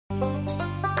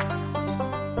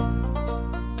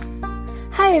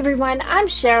Hi everyone, I'm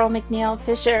Cheryl McNeil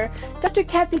Fisher. Dr.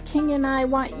 Kathy King and I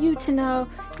want you to know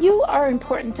you are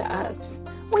important to us.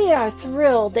 We are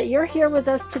thrilled that you're here with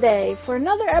us today for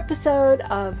another episode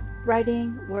of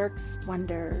Writing Works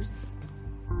Wonders.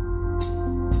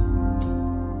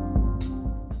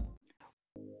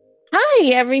 Hi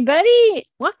everybody,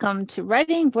 welcome to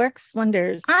Writing Works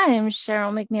Wonders. I am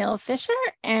Cheryl McNeil Fisher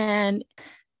and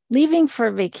leaving for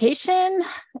vacation,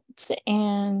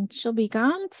 and she'll be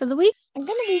gone for the week. I'm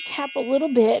going to recap a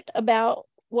little bit about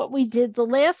what we did the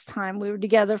last time we were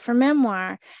together for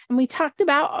Memoire. And we talked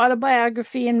about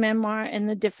autobiography and memoir and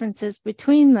the differences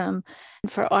between them.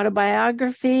 And for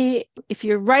autobiography, if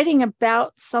you're writing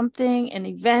about something, an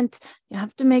event, you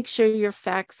have to make sure your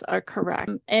facts are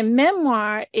correct. And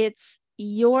memoir, it's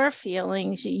your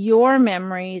feelings, your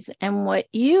memories, and what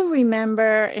you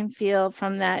remember and feel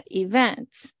from that event.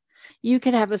 You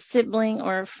could have a sibling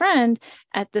or a friend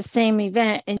at the same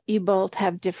event and you both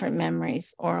have different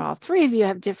memories, or all three of you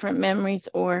have different memories,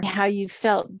 or how you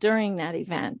felt during that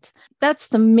event. That's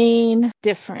the main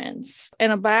difference.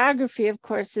 And a biography, of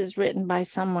course, is written by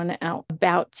someone else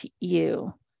about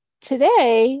you.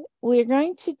 Today, we're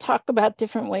going to talk about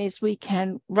different ways we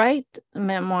can write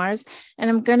memoirs, and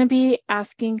I'm going to be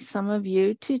asking some of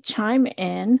you to chime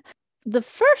in. The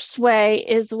first way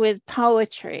is with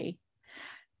poetry.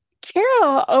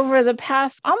 Carol, over the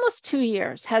past almost 2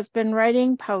 years, has been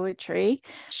writing poetry,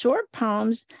 short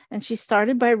poems, and she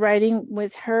started by writing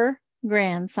with her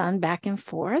grandson back and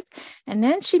forth. And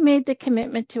then she made the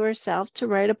commitment to herself to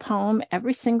write a poem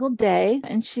every single day,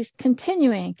 and she's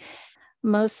continuing.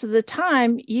 Most of the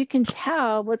time, you can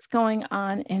tell what's going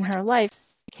on in her life.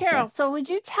 Carol, so would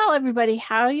you tell everybody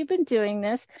how you've been doing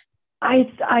this? I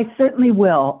certainly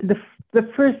will. The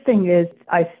first thing is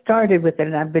I started with it,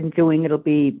 and I've been doing, it'll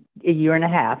be a year and a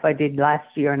half. I did last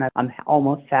year, and I'm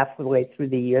almost halfway through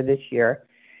the year this year.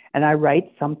 And I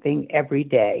write something every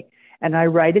day. And I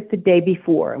write it the day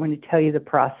before. I'm going to tell you the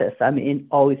process. I'm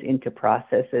always into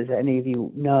process, as any of you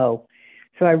know.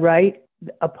 So I write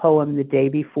a poem the day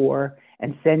before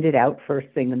and send it out first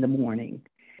thing in the morning.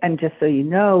 And just so you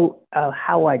know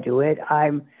how I do it,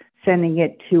 I'm sending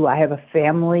it to, I have a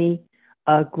family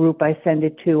group I send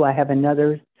it to. I have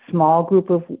another small group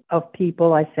of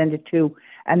people I send it to.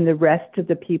 And the rest of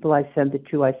the people I send it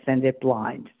to, I send it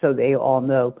blind. So they all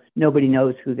know, nobody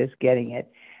knows who is getting it.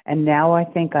 And now I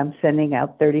think I'm sending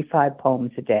out 35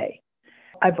 poems a day.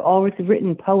 I've always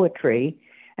written poetry,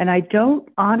 and I don't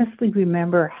honestly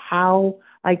remember how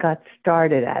I got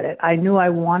started at it. I knew I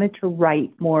wanted to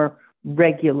write more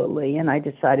regularly, and I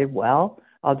decided, well,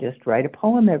 I'll just write a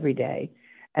poem every day.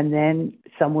 And then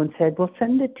someone said, well,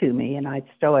 send it to me. And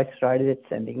so I started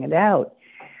sending it out.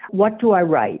 What do I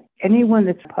write? Anyone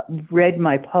that's read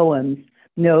my poems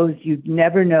knows you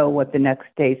never know what the next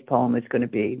day's poem is going to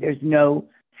be. There's no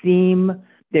theme.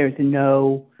 There's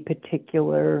no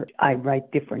particular, I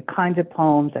write different kinds of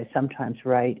poems. I sometimes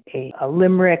write a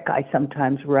limerick. I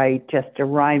sometimes write just a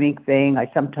rhyming thing.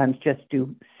 I sometimes just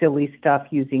do silly stuff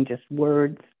using just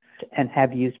words, and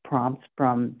have used prompts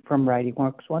from Writing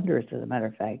Works Wonders, as a matter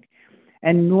of fact.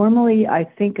 And normally, I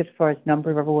think as far as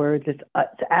number of words, it's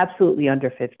absolutely under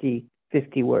 50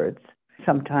 words.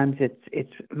 Sometimes it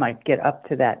might get up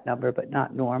to that number, but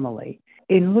not normally.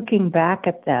 In looking back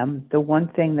at them, the one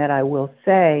thing that I will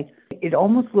say, it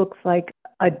almost looks like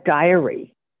a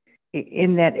diary,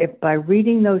 in that if by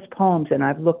reading those poems, and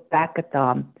I've looked back at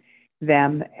them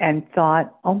and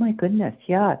thought, oh my goodness,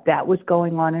 yeah, that was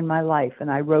going on in my life.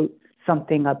 And I wrote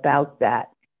something about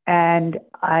that. And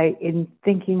in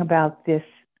thinking about this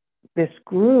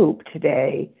group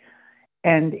today,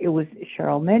 and it was,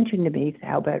 Cheryl mentioned to me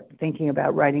how about thinking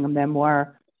about writing a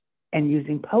memoir and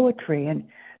using poetry. And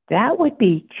that would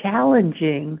be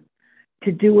challenging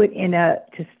to do it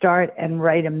to start and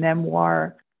write a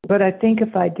memoir. But I think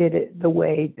if I did it the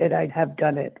way that I have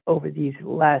done it over these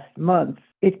last months,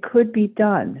 it could be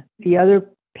done. The other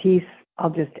piece I'll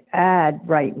just add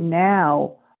right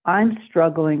now, I'm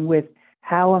struggling with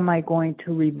how am I going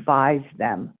to revise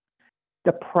them?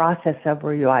 The process of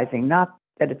revising, not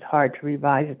that it's hard to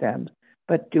revise them,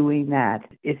 but doing that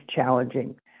is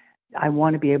challenging. I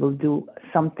want to be able to do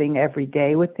something every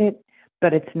day with it,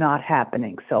 but it's not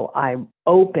happening. So I'm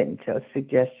open to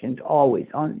suggestions always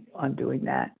on doing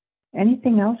that.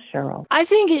 Anything else, Cheryl? I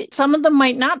think some of them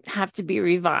might not have to be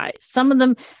revised. Some of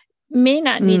them may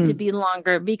not need to be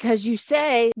longer, because you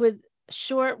say with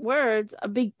short words a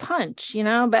big punch,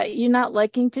 about you not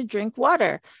liking to drink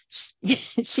water.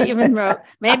 She even wrote,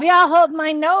 maybe I'll hold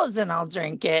my nose and I'll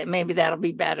drink it. Maybe that'll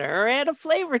be better or add a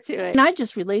flavor to it. And I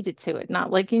just related to it,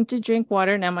 not liking to drink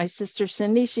water. Now, my sister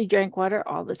Cindy, she drank water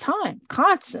all the time,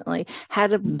 constantly,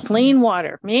 had a plain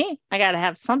water. Me, I got to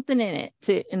have something in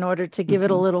it in order to give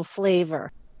it a little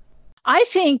flavor. I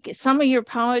think some of your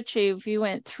poetry, if you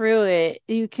went through it,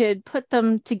 you could put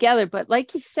them together. But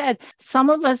like you said,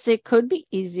 some of us, it could be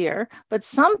easier, but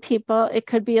some people, it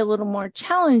could be a little more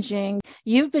challenging.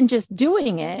 You've been just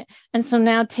doing it. And so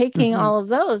now taking all of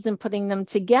those and putting them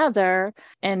together,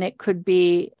 and it could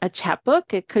be a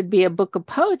chapbook, it could be a book of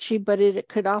poetry, but it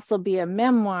could also be a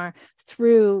memoir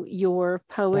through your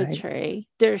poetry. Right.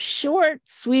 They're short,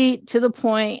 sweet, to the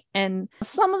point, and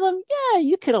some of them, yeah,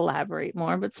 you could elaborate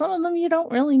more, but some of them you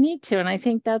don't really need to. And I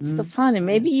think that's the fun. And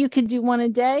maybe you could do one a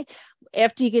day.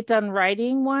 After you get done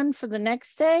writing one for the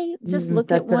next day, just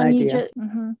look at one you just.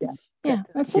 Yeah,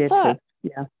 that's a thought.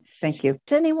 Yeah, thank you.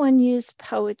 Does anyone use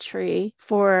poetry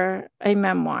for a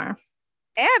memoir?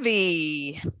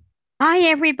 Abby. Hi,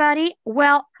 everybody.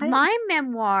 Well, my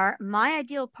memoir, My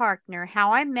Ideal Partner,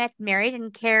 How I Met, Married,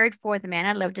 and Cared for the Man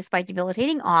I Loved Despite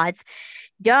Debilitating Odds,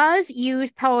 does use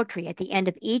poetry. At the end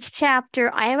of each chapter,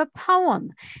 I have a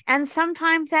poem. And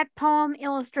sometimes that poem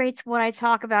illustrates what I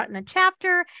talk about in the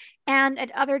chapter. And at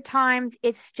other times,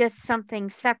 it's just something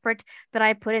separate that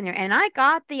I put in there. And I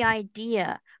got the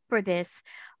idea for this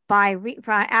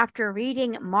after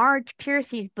reading Marge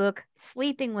Piercy's book,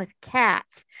 Sleeping with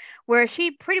Cats, where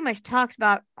she pretty much talks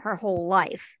about her whole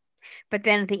life. But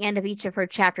then at the end of each of her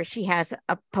chapters, she has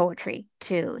a poetry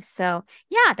too. So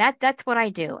yeah, that's what I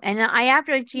do. And I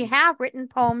actually have written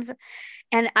poems,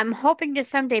 and I'm hoping to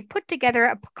someday put together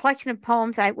a collection of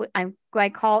poems I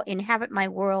call Inhabit My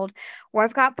World, where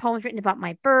I've got poems written about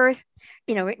my birth,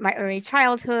 my early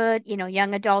childhood,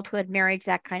 young adulthood, marriage,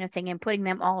 that kind of thing, and putting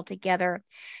them all together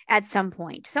at some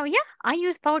point. So yeah, I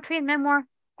use poetry and memoir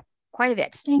quite a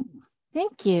bit.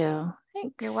 Thank you.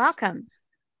 Thanks. You're welcome.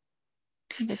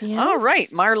 All right,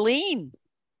 Marlene.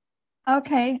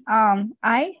 Okay.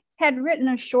 I had written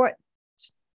a short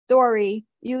story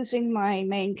using my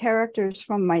main characters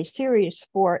from my series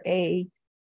for a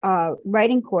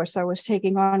writing course I was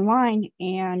taking online,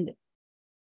 and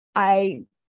I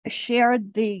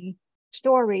shared the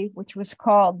story, which was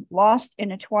called Lost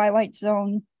in a Twilight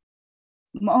Zone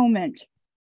Moment,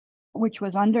 which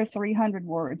was under 300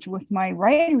 words, with my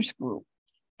writers group.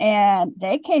 And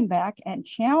they came back and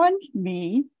challenged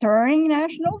me during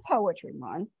National Poetry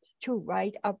Month to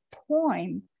write a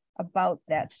poem about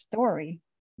that story,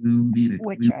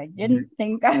 which I didn't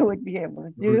think I would be able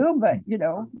to do. But,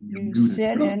 you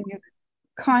sit and you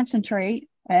concentrate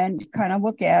and kind of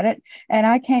look at it. And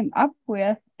I came up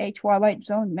with A Twilight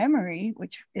Zone Memory,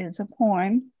 which is a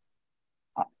poem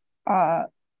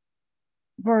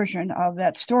version of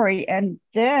that story. And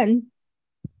then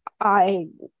I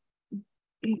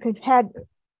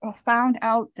found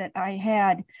out that I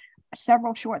had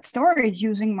several short stories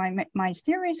using my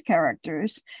series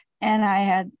characters,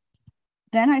 and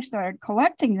then I started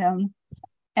collecting them,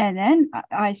 and then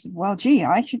I said, well, gee,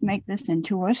 I should make this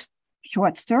into a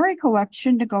short story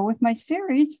collection to go with my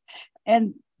series.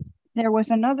 And there was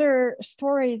another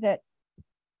story that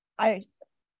I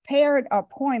paired a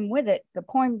poem with it. The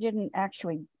poem didn't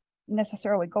actually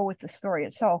necessarily go with the story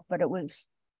itself, but it was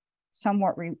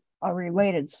somewhat a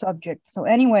related subject. So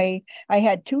anyway, I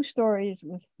had two stories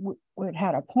with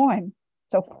had a poem.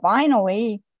 So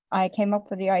finally, I came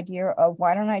up with the idea of,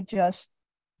 why don't I just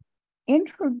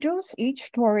introduce each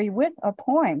story with a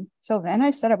poem? So then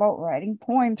I set about writing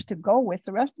poems to go with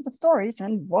the rest of the stories,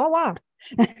 and voila.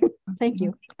 Thank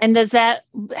you. And does that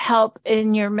help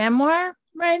in your memoir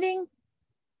writing?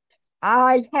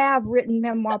 I have written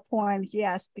memoir poems,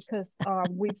 yes, because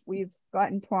we've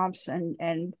gotten prompts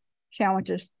and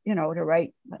challenges, to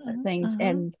write things.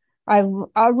 And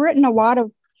I've written a lot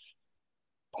of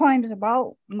poems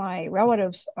about my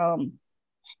relatives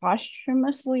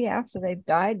posthumously after they've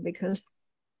died, because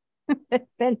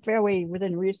it's been fairly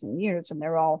within recent years and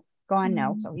they're all gone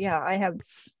now. So yeah, I have.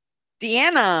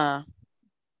 Deanna.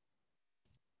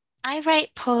 I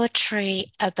write poetry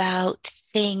about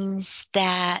things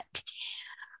that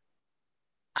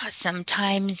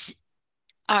sometimes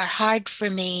are hard for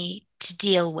me to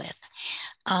deal with.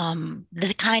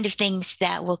 The kind of things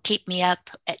that will keep me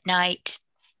up at night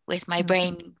with my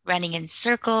brain running in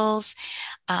circles,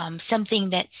 something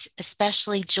that's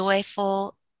especially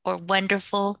joyful or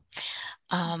wonderful.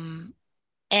 And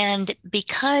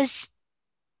because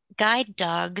guide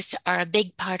dogs are a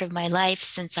big part of my life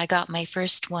since I got my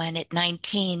first one at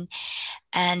 19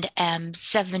 and am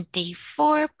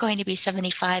 74, going to be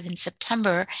 75 in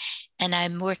September, and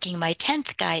I'm working my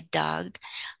 10th guide dog.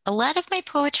 A lot of my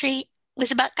poetry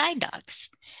was about guide dogs.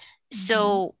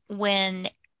 So when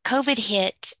COVID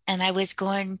hit and I was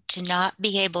going to not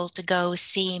be able to go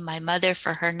see my mother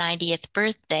for her 90th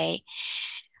birthday,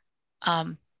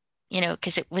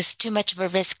 because it was too much of a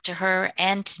risk to her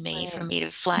and to me for me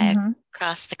to fly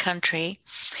across the country.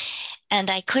 And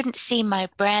I couldn't see my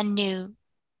brand new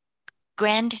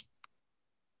grandson's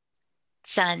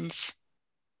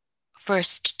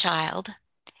first child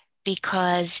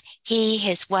because he,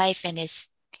 his wife, and his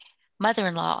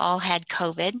mother-in-law all had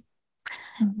COVID.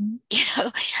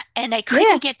 And I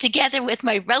couldn't get together with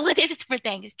my relatives for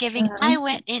Thanksgiving. I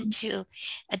went into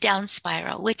a down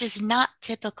spiral, which is not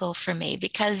typical for me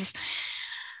because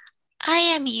I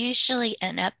am usually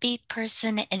an upbeat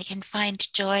person and can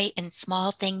find joy in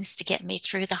small things to get me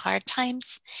through the hard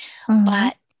times.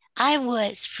 But I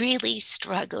was really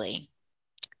struggling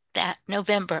that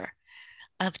November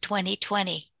of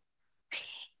 2020.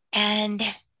 And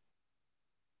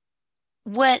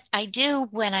what I do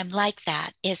when I'm like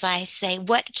that is I say,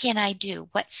 what can I do?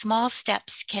 What small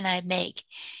steps can I make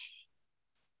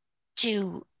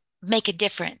to make a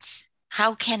difference?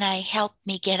 How can I help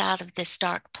me get out of this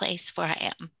dark place where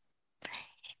I am?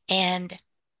 And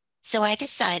so I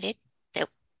decided that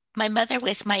my mother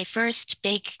was my first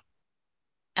big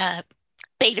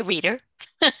beta reader,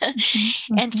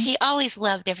 and she always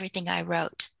loved everything I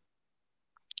wrote.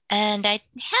 And I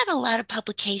had a lot of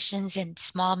publications in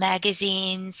small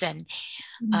magazines and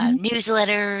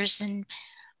newsletters and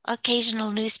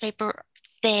occasional newspaper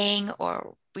thing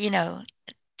or,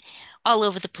 all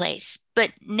over the place.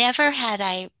 But never had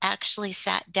I actually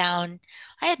sat down.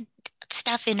 I had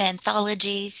stuff in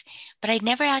anthologies, but I'd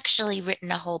never actually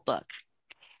written a whole book.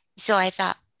 So I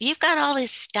thought, you've got all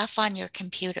this stuff on your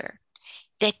computer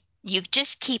that you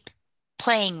just keep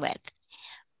playing with.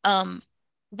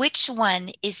 Which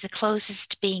one is the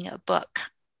closest to being a book?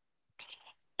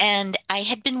 And I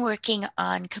had been working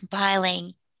on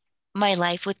compiling my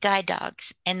life with guide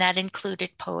dogs, and that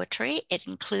included poetry, it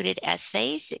included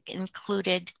essays, it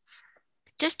included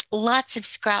just lots of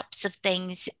scraps of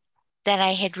things that I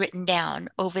had written down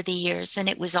over the years, and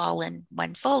it was all in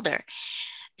one folder.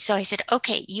 So I said,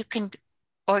 okay, you can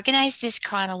organize this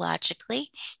chronologically.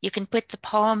 You can put the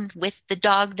poem with the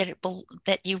dog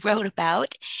that you wrote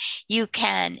about. You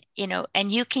can,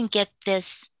 and you can get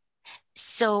this.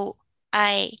 So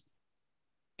I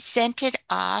sent it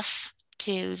off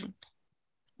to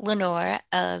Lenore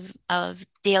of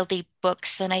DLD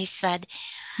Books, and I said,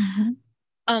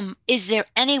 is there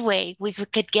any way we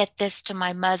could get this to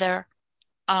my mother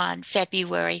on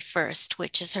February 1st,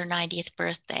 which is her 90th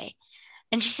birthday?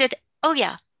 And she said, oh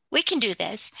yeah, we can do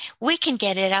this. We can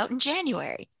get it out in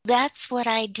January. That's what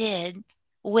I did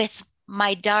with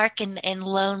my dark and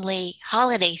lonely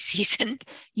holiday season.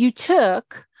 You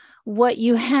took what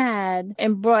you had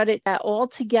and brought it all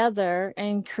together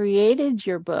and created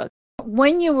your book.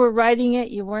 When you were writing it,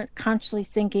 you weren't consciously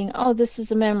thinking, oh, this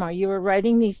is a memoir. You were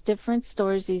writing these different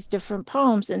stories, these different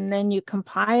poems, and then you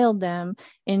compiled them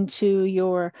into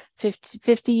your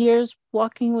 50 years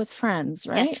walking with friends,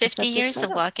 right? Yes, 50 years of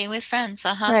walking with friends.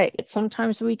 Right.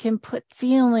 Sometimes we can put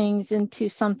feelings into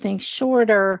something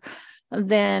shorter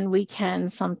than we can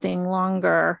something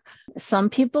longer.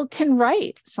 Some people can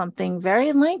write something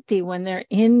very lengthy when they're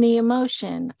in the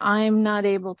emotion. I'm not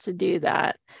able to do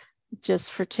that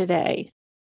just for today.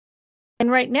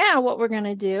 And right now, what we're going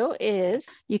to do is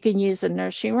you can use a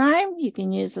nursery rhyme, you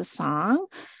can use a song,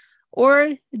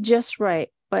 or just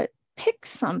write, but pick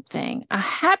something, a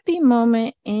happy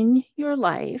moment in your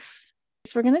life.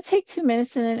 So we're going to take 2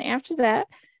 minutes, and then after that,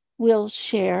 we'll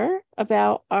share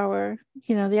about our,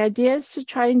 the idea is to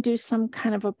try and do some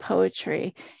kind of a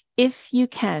poetry. If you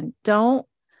can,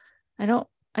 I don't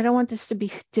want this to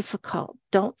be difficult.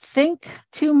 Don't think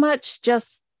too much,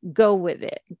 just go with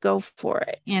it, go for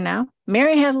it.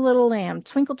 Mary had a little lamb,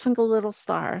 twinkle, twinkle, little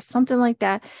star, something like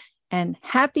that. And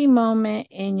happy moment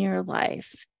in your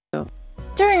life.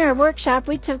 During our workshop,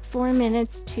 we took 4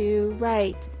 minutes to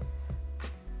write.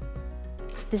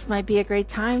 This might be a great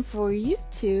time for you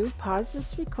to pause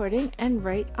this recording and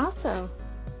write also.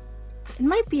 It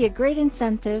might be a great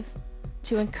incentive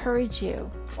to encourage you,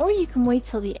 or you can wait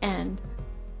till the end.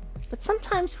 But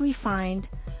sometimes we find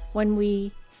when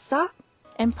we stop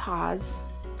and pause,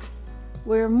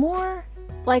 we're more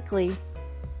likely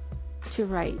to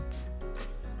write.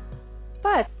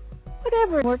 But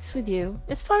whatever works with you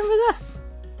is fine with us.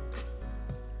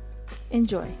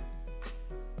 Enjoy.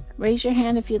 Raise your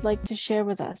hand if you'd like to share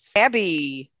with us.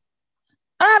 Abby.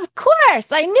 Of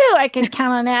course. I knew I could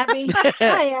count on Abby.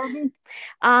 Hi,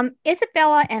 Abby.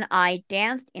 Isabella and I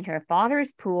danced in her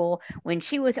father's pool when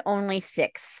she was only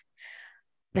 6.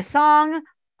 The song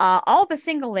All the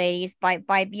Single Ladies by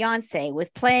Beyonce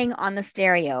was playing on the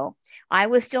stereo. I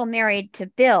was still married to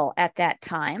Bill at that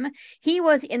time. He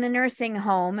was in the nursing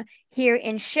home here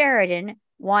in Sheridan,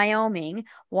 Wyoming,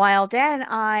 while Dad and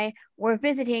I were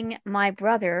visiting my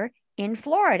brother in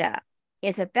Florida.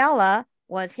 Isabella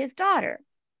was his daughter.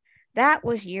 That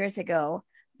was years ago,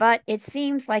 but it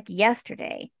seems like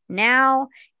yesterday. Now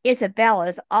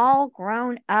Isabella's all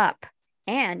grown up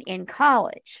and in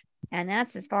college. And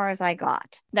that's as far as I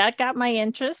got. That got my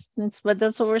interest. That's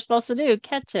what we're supposed to do.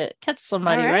 Catch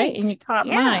somebody, right? And you caught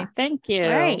mine. Thank you.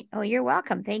 Right. Oh, you're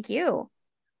welcome. Thank you.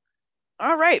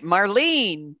 All right,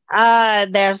 Marlene.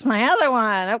 There's my other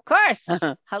one, of course.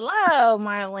 Hello,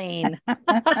 Marlene.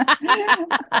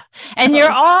 And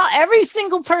every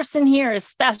single person here is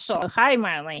special. Hi,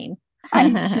 Marlene. Hi,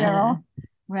 Cheryl.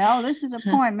 Well, this is a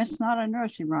poem. It's not a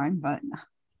nursery rhyme, but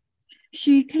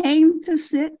she came to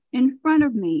sit in front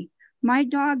of me. My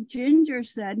dog Ginger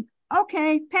said,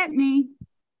 "Okay, pet me."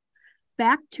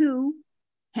 Back to,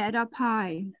 head up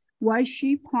high. Was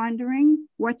she pondering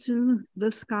what's in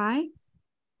the sky?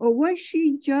 Or was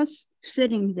she just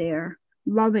sitting there,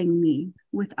 loving me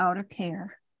without a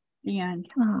care? The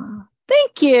end. Oh,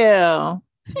 thank you.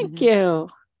 Thank you.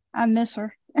 I miss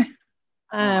her.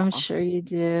 I'm sure you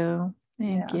do.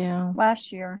 Thank you.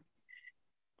 Last year.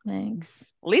 Thanks.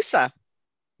 Lisa.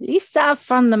 Lisa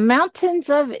from the mountains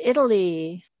of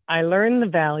Italy. I learned the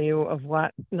value of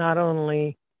what not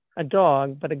only a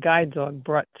dog, but a guide dog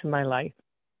brought to my life.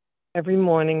 Every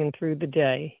morning and through the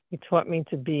day, he taught me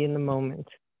to be in the moment,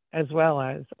 as well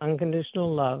as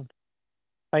unconditional love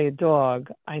by a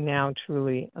dog I now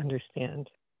truly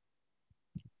understand.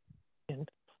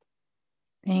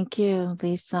 Thank you,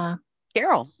 Lisa.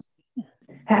 Carol.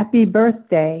 Happy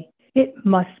birthday. It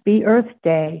must be Earth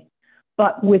Day.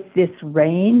 But with this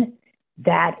rain,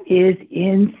 that is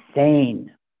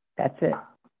insane. That's it.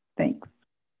 Thanks.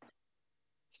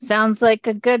 Sounds like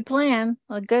a good plan,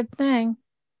 a good thing.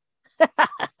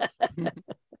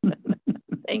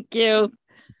 Thank you.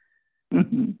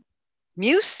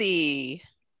 Musey.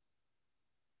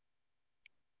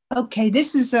 Okay,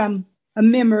 this is a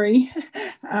memory.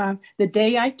 The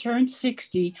day I turned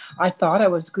 60, I thought I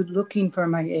was good looking for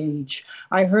my age.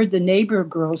 I heard the neighbor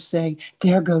girls say,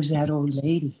 "There goes that old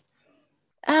lady."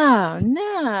 Oh,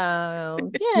 no.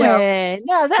 Yay. Well,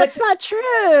 no, that's not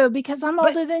true because I'm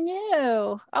older than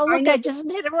you. Oh, look, I just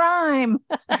made a rhyme.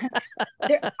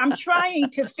 I'm trying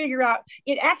to figure out.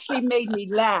 It actually made me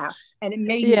laugh and it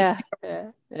made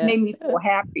me feel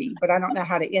happy, but I don't know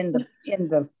how to end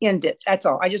it. That's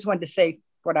all. I just wanted to say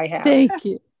what I have. Thank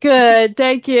you. Good.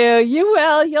 Thank you. You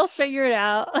will. You'll figure it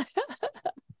out.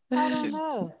 I don't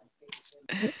know.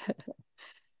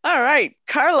 All right,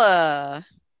 Carla.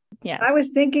 Yeah. I was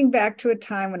thinking back to a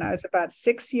time when I was about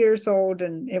 6 years old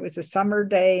and it was a summer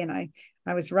day and I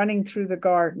was running through the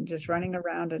garden, just running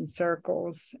around in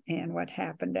circles, and what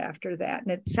happened after that.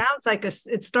 And it sounds like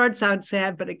it starts out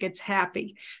sad, but it gets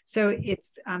happy. So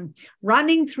it's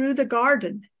running through the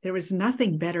garden. There was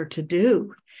nothing better to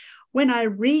do. When I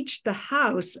reached the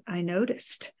house, I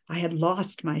noticed I had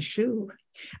lost my shoe.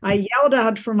 I yelled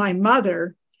out for my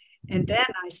mother, and then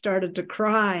I started to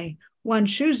cry. One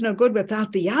shoe's no good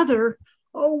without the other.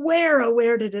 Oh,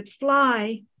 where did it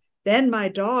fly? Then my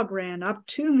dog ran up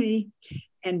to me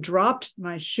and dropped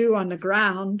my shoe on the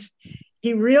ground.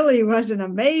 He really was an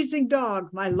amazing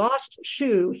dog. My lost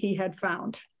shoe he had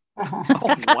found.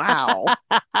 Oh, wow.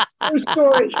 True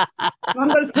story.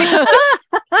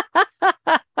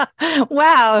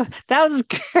 Wow, that was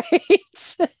great.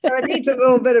 So it needs a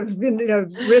little bit of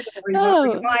rhythm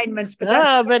refinements, but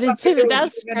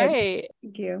that's great.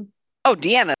 Thank you. Oh,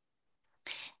 Deanna.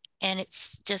 And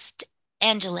it's just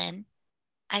Angeline.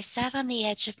 I sat on the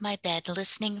edge of my bed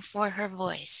listening for her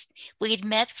voice. We'd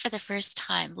met for the first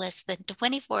time less than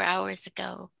 24 hours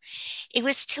ago. It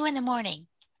was 2 a.m,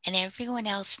 and everyone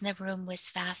else in the room was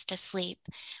fast asleep.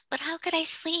 But how could I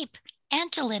sleep?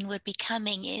 Angeline would be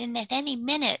coming in at any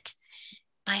minute.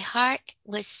 My heart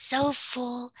was so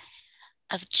full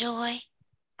of joy,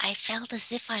 I felt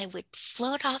as if I would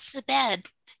float off the bed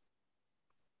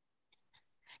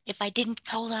if I didn't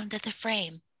hold onto the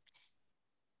frame.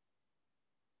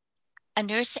 A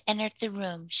nurse entered the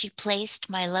room. She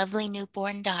placed my lovely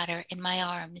newborn daughter in my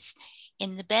arms.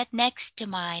 In the bed next to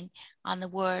mine, on the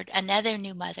ward, another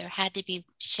new mother had to be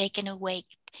shaken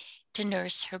awake to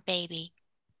nurse her baby.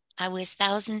 I was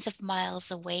thousands of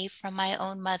miles away from my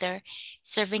own mother,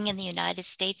 serving in the United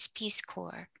States Peace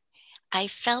Corps. I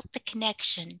felt the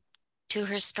connection to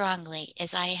her strongly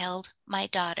as I held my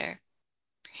daughter.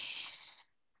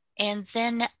 And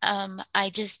then I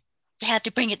just had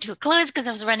to bring it to a close because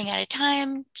I was running out of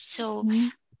time. So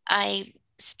I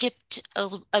skipped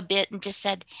a bit and just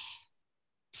said,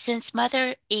 since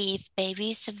Mother Eve,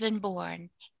 babies have been born,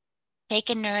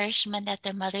 taken nourishment at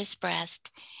their mother's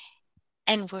breast,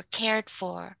 and were cared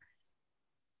for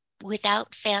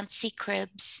without fancy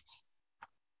cribs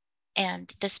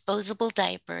and disposable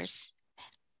diapers.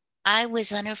 I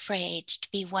was unafraid to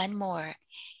be one more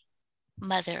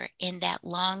mother in that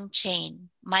long chain.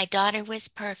 My daughter was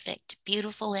perfect,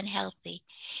 beautiful, and healthy.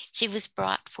 She was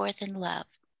brought forth in love.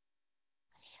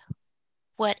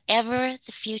 Whatever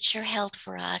the future held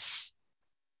for us,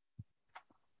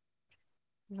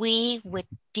 we would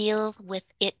deal with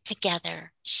it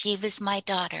together. She was my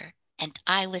daughter, and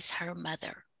I was her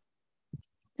mother.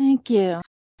 Thank you.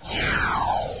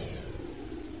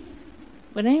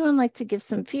 Would anyone like to give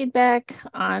some feedback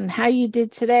on how you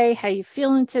did today, how you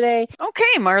feeling today?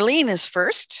 Okay, Marlene is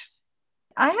first.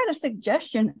 I had a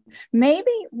suggestion.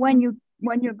 Maybe when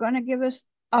you're going to give us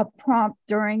a prompt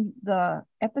during the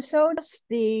episode,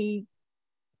 the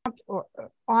or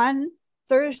on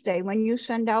Thursday when you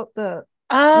send out the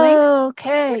link,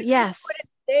 okay, yes, put it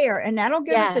there, and that'll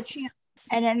give us a chance,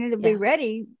 and then it'll be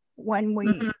ready when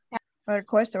we. But of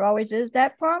course, there always is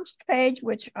that prompts page,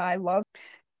 which I love.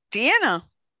 Deanna.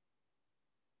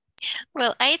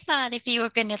 Well, I thought if you were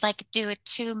going to do a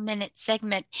 2-minute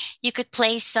segment, you could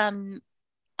play some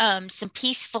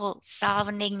peaceful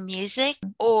sounding music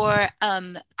or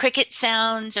cricket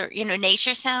sounds or,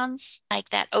 nature sounds like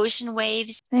that, ocean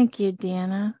waves. Thank you,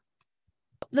 Deanna.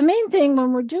 The main thing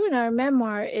when we're doing our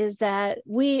memoir is that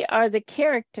we are the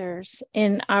characters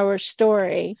in our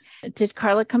story. Did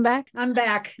Carla come back? I'm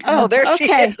back. Oh, there she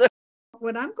is.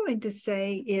 What I'm going to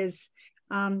say is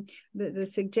the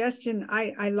suggestion,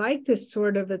 I like this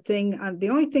sort of a thing. The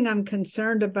only thing I'm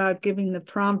concerned about giving the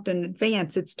prompt in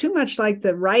advance, it's too much like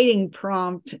the writing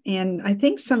prompt. And I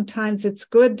think sometimes it's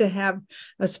good to have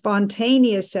a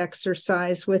spontaneous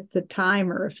exercise with the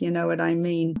timer, if you know what I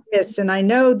mean. Yes, and I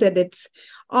know that it's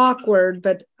awkward,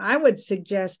 but I would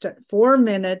suggest 4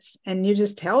 minutes, and you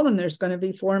just tell them there's going to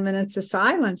be 4 minutes of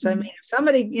silence. I mean, if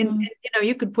somebody,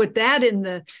 you could put that in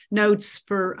the notes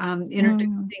for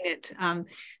introducing it,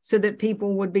 so that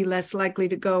people would be less likely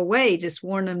to go away. Just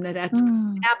warn them that that's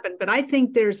going to happen. But I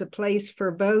think there's a place for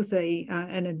both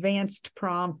an advanced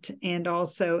prompt and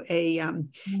also a,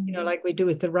 like we do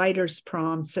with the writer's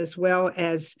prompts, as well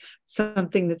as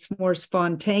something that's more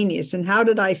spontaneous. And how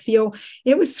did I feel?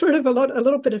 It was sort of a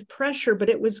little bit of pressure, but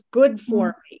it was good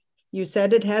for me. You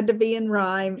said it had to be in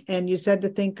rhyme, and you said to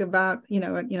think about,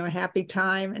 a happy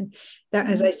time. And that,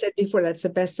 as I said before, that's the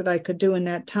best that I could do in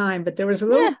that time. But there was a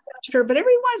little pressure, but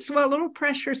every once in a while, a little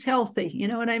pressure is healthy. You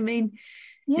know what I mean?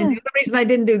 Yeah. And the other reason I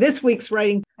didn't do this week's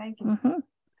writing. Thank you. All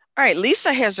right,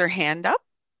 Lisa has her hand up.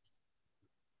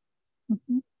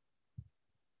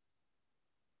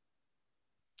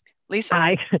 Lisa?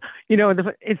 Hi.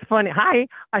 It's funny. Hi.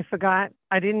 I forgot.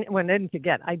 I didn't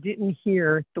forget. I didn't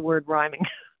hear the word rhyming.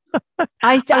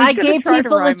 I gave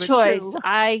people a choice.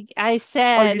 I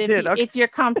said, if you're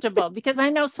comfortable, because I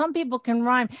know some people can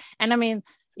rhyme. And I mean,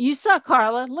 you saw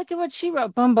Carla, look at what she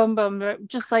wrote. Boom, boom, boom,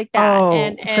 just like that. Oh,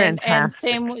 and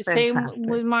same with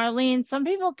Marlene. Some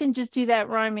people can just do that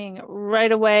rhyming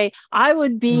right away. I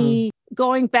would be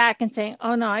going back and saying,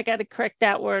 oh no, I got to correct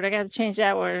that word. I got to change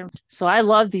that word. So I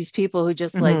love these people who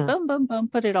just boom, boom, boom,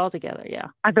 put it all together. Yeah.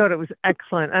 I thought it was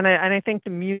excellent. And I think the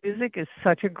music is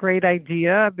such a great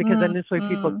idea, because then this way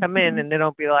people come in and they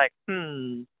don't be like,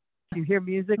 you hear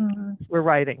music, we're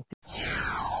writing.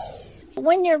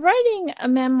 When you're writing a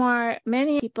memoir,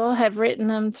 many people have written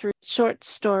them through short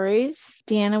stories.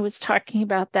 Deanna was talking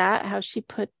about that, how she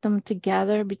put them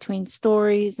together between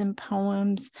stories and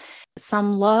poems.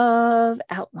 Some love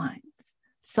outlines.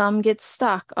 Some get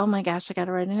stuck. Oh my gosh, I got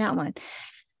to write an outline.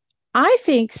 I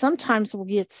think sometimes we'll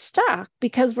get stuck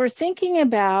because we're thinking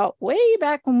about way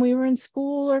back when we were in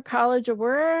school or college or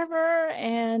wherever,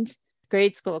 and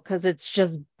grade school, because it's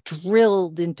just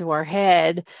drilled into our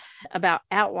head about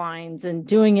outlines and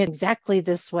doing it exactly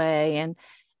this way. And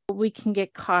we can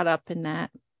get caught up in that.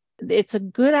 It's a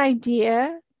good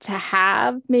idea to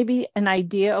have maybe an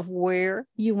idea of where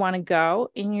you want to go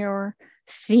in your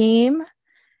theme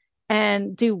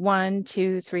and do 1,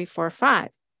 2, 3, 4, 5.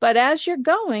 But as you're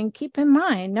going, keep in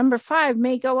mind, number 5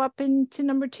 may go up into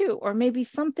number 2, or maybe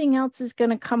something else is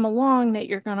going to come along that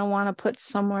you're going to want to put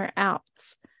somewhere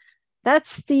else.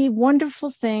 That's the wonderful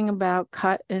thing about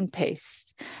cut and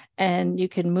paste. And you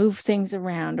can move things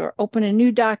around or open a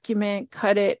new document,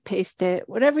 cut it, paste it,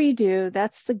 whatever you do.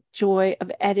 That's the joy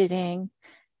of editing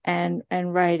and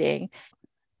writing.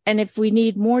 And if we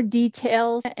need more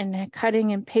details and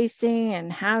cutting and pasting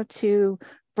and how to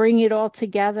bring it all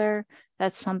together,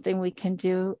 that's something we can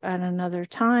do at another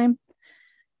time.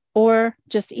 Or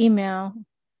just email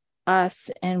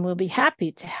us and we'll be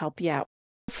happy to help you out.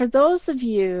 For those of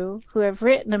you who have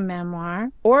written a memoir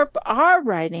or are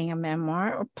writing a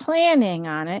memoir or planning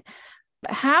on it,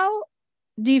 how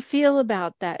do you feel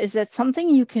about that? Is that something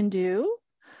you can do?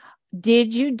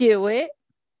 Did you do it?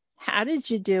 How did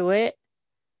you do it?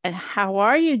 And how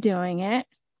are you doing it?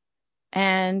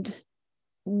 And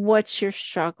what's your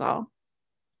struggle?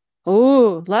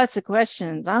 Oh, lots of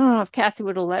questions. I don't know if Kathy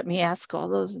would have let me ask all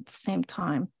those at the same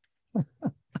time.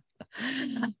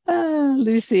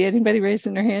 Lucy, anybody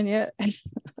raising their hand yet?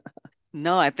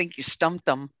 No, I think you stumped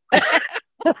them.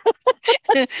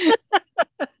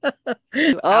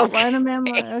 Outline a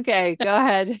memoir. Okay, go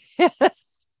ahead.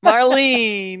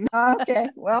 Marlene. Okay.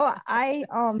 Well, I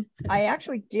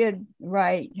actually did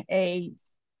write a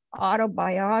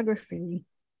autobiography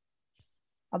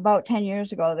about 10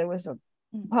 years ago. There was a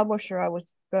publisher I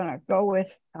was gonna go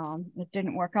with. It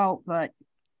didn't work out, but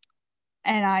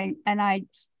and I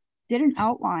did an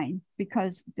outline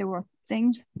because there were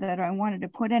things that I wanted to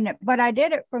put in it, but I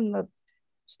did it from the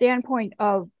standpoint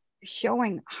of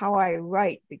showing how I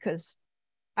write, because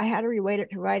I had to relate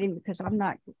it to writing, because I'm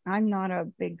not a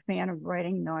big fan of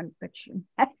writing nonfiction.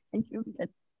 You can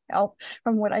tell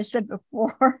from what I said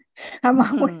before.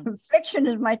 Fiction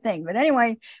is my thing. But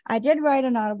anyway, I did write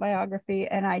an autobiography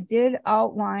and I did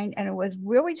outline, and it was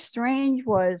really strange,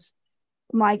 was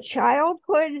my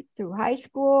childhood through high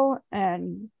school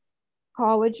and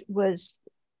college was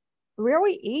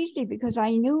really easy because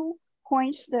I knew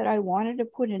points that I wanted to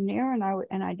put in there, and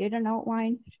I did an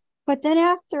outline. But then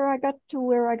after I got to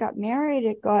where I got married,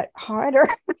 it got harder.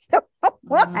 So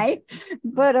why?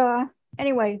 But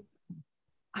anyway,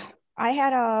 I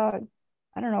had I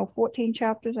don't know, 14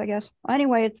 chapters, I guess.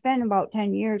 Anyway, it's been about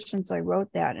 10 years since I wrote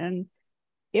that. And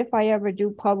if I ever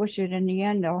do publish it in the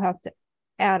end, I'll have to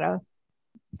add a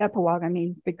epilogue. I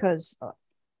mean, because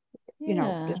you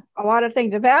know, just a lot of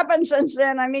things have happened since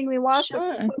then. I mean, we lost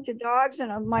a bunch of dogs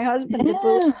and my husband.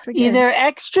 Either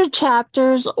extra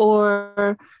chapters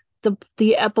or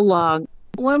the epilogue.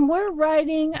 When we're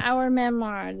writing our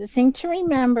memoir, the thing to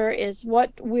remember is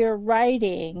what we're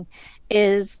writing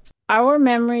is our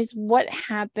memories, what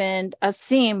happened, a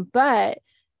theme. But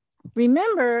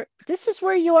remember, this is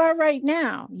where you are right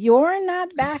now. You're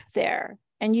not back there.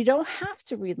 And you don't have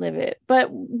to relive it, but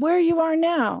where you are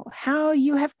now, how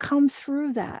you have come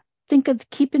through that. Think of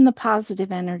keeping the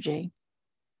positive energy.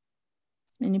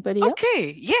 Anybody else?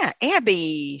 Okay, yeah,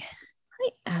 Abby.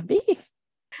 Hi, Abby.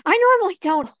 I normally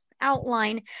don't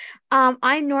outline.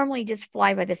 I normally just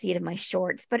fly by the seat of my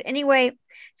shorts. But anyway,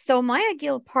 so my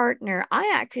ideal partner,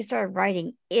 I actually started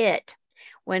writing it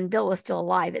when Bill was still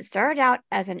alive. It started out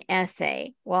as an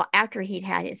essay. Well, after he'd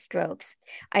had his strokes,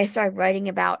 I started writing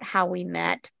about how we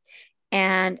met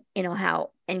and,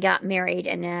 and got married,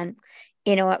 and then,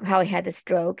 how he had the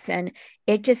strokes, and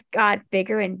it just got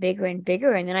bigger and bigger and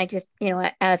bigger. And then I just,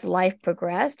 as life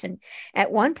progressed, and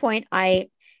at one point I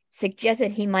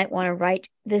suggested he might want to write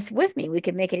this with me. We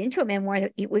could make it into a memoir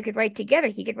that we could write together.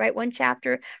 He could write one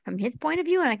chapter from his point of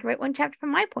view, and I could write one chapter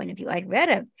from my point of view. I'd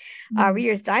read a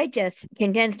Reader's Digest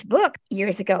condensed book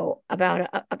years ago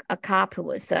about a cop who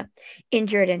was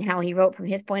injured, and how he wrote from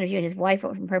his point of view and his wife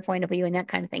wrote from her point of view, and that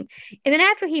kind of thing. And then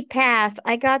after he passed,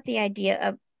 I got the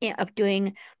idea of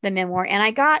doing the memoir, and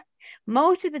I got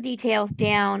most of the details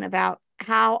down about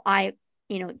how I,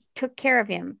 took care of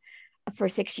him for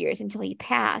 6 years until he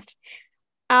passed.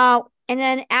 And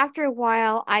then after a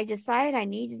while, I decided I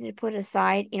needed to put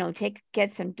aside,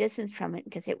 get some distance from it,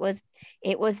 because it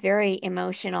was very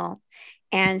emotional.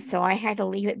 And so I had to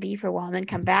leave it be for a while and then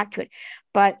come back to it.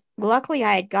 But luckily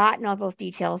I had gotten all those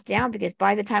details down, because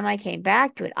by the time I came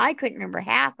back to it, I couldn't remember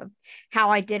half of how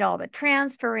I did all the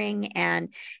transferring and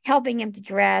helping him to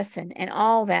dress and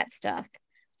all that stuff.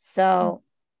 So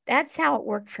that's how it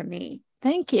worked for me.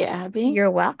 Thank you, Abby.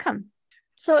 You're welcome.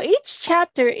 So each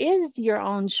chapter is your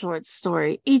own short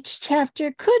story. Each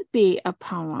chapter could be a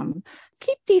poem.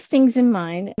 Keep these things in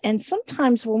mind. And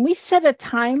sometimes when we set a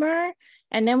timer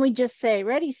and then we just say,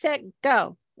 ready, set,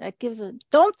 go, that gives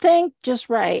don't think, just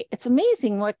write. It's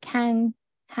amazing what can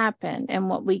happen and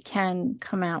what we can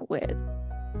come out with.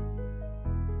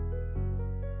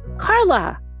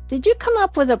 Carla, Did you come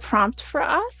up with a prompt for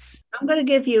us? I'm going to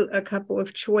give you a couple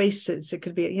of choices. It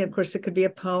could be, of course, it could be a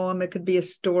poem. It could be a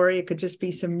story. It could just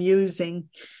be some musing.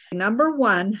 Number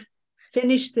 1,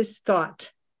 finish this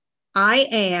thought. I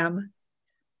am ...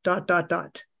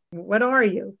 What are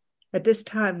you? At this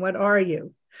time, what are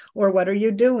you? Or what are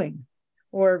you doing?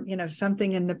 Or,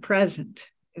 something in the present.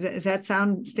 Does that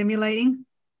sound stimulating?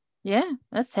 Yeah,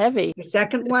 that's heavy. The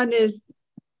second one is,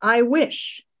 I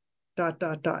wish ...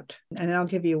 And I'll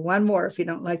give you one more if you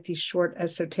don't like these short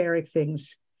esoteric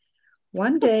things.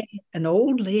 One day, an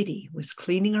old lady was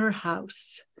cleaning her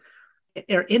house.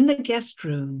 In the guest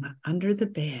room, under the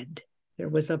bed, there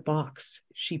was a box.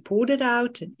 She pulled it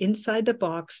out, and inside the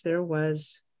box there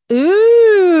was...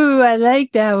 Ooh, I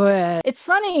like that one. It's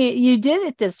funny you did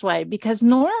it this way, because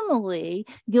normally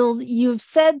you've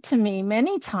said to us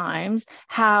many times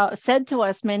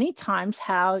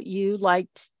how you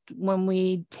liked when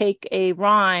we take a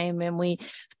rhyme and we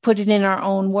put it in our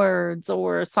own words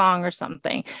or a song or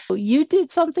something. You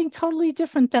did something totally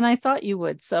different than I thought you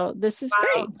would. So this is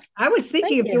great. I was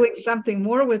thinking of doing something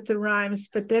more with the rhymes,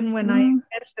 but then when I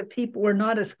guess the people were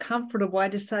not as comfortable, I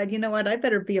decided, you know what, I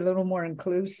better be a little more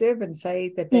inclusive and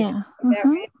say that they can do that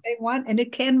if they want. And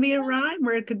it can be a rhyme,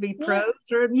 or it could be prose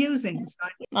or musing. So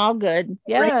all good.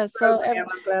 Yeah. So I'm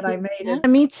glad I made it.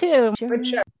 Me too. Good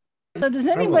show. So does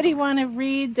anybody want to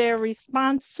read their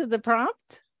response to the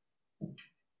prompt?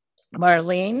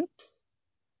 Marlene?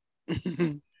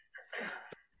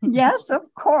 Yes, of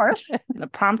course. The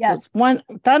prompt is one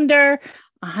thunder,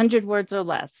 100 words or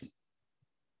less.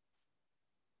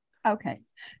 Okay.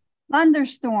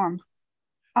 Thunderstorm,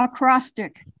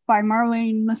 acrostic by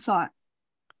Marlene Massot.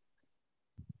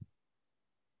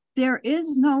 There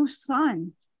is no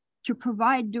sun to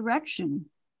provide direction.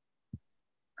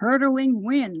 Hurtling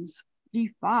winds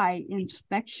defy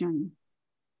inspection.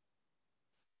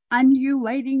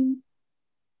 Undulating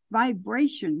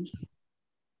vibrations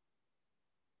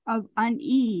of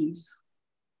unease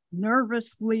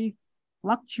nervously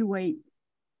fluctuate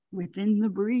within the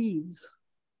breeze.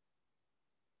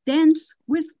 Dense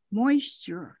with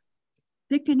moisture,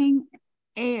 thickening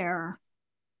air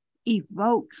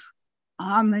evokes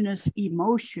ominous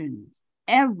emotions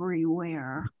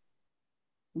everywhere.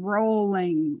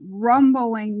 Rolling,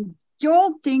 rumbling,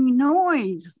 jolting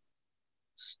noise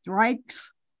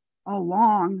strikes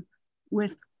along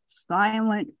with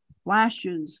silent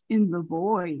flashes in the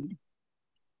void.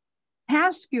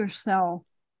 Task yourself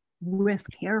with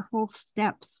careful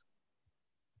steps,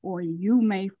 or you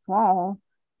may fall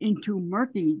into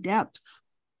murky depths.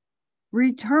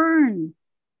 Return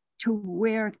to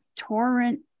where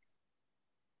torrent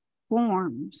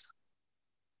forms.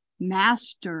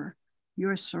 Master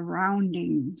your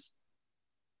surroundings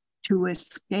to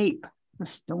escape the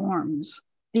storms.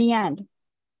 The end.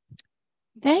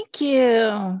 Thank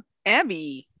you.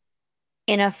 Abby.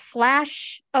 In a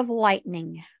flash of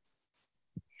lightning.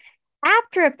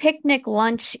 After a picnic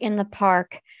lunch in the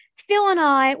park, Phil and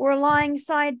I were lying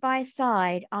side by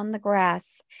side on the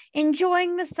grass,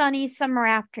 enjoying the sunny summer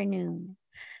afternoon.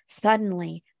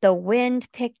 Suddenly, the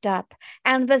wind picked up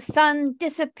and the sun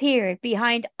disappeared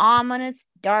behind ominous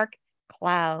dark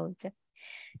clouds.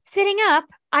 Sitting up,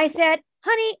 I said,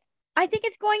 "Honey, I think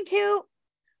it's going to..."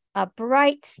 A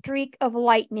bright streak of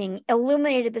lightning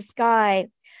illuminated the sky,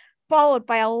 followed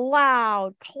by a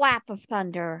loud clap of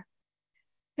thunder.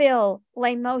 Phil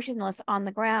lay motionless on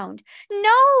the ground.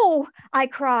 "No!" I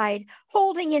cried,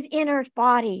 holding his inert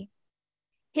body.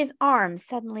 His arms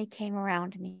suddenly came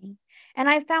around me, and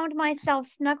I found myself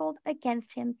snuggled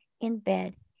against him in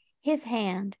bed, his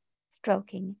hand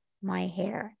stroking my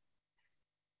hair.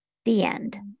 The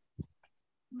end.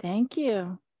 Thank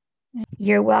you.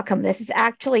 You're welcome. This is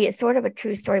actually it's sort of a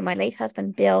true story. My late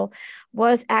husband, Bill,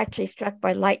 was actually struck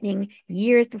by lightning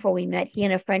years before we met. He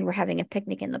and a friend were having a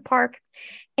picnic in the park,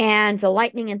 and the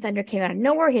lightning and thunder came out of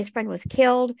nowhere. His friend was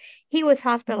killed. He was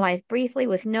hospitalized briefly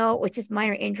with just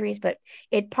minor injuries, but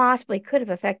it possibly could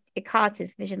have caused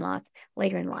his vision loss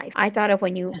later in life. I thought of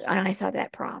when I saw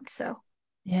that prompt. So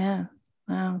yeah.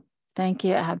 Wow. Thank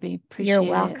you, Abby. Appreciate You're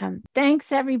welcome. it.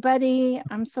 Thanks, everybody.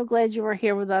 I'm so glad you were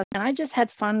here with us. And I just had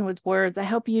fun with words. I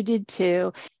hope you did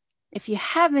too. If you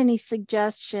have any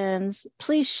suggestions,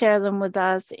 please share them with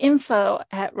us.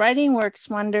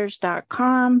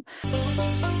 info@writingworkswonders.com.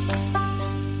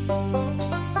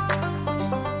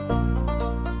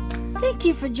 Thank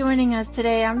you for joining us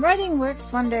today on Writing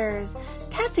Works Wonders.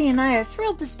 Kathy and I are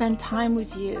thrilled to spend time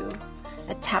with you.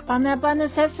 Tap on that button that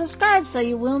says subscribe so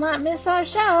you will not miss our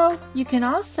show. You can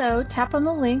also tap on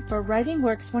the link for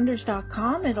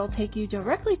writingworkswonders.com. It'll take you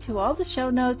directly to all the show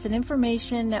notes and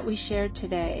information that we shared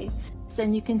today.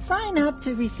 then you can sign up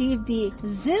to receive the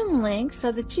Zoom link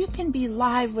so that you can be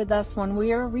live with us when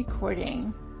we are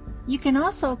recording. You can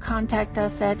also contact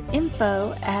us at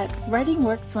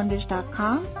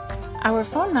info@writingworkswonders.com. Our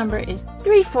phone number is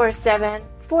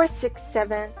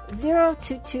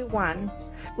 347-467-0221.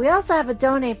 We also have a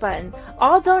donate button.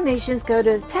 All donations go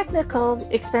to technical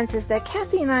expenses that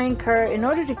Kathy and I incur in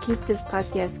order to keep this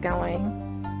podcast going.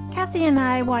 Kathy and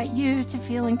I want you to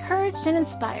feel encouraged and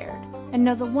inspired and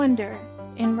know the wonder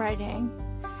in writing.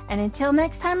 And until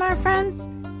next time, our friends,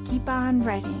 keep on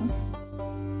writing.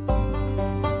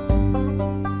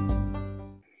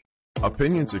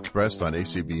 Opinions expressed on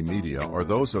ACB Media are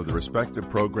those of the respective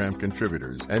program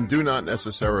contributors and do not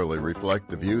necessarily reflect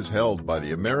the views held by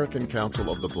the American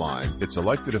Council of the Blind, its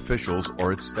elected officials,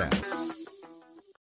 or its staff.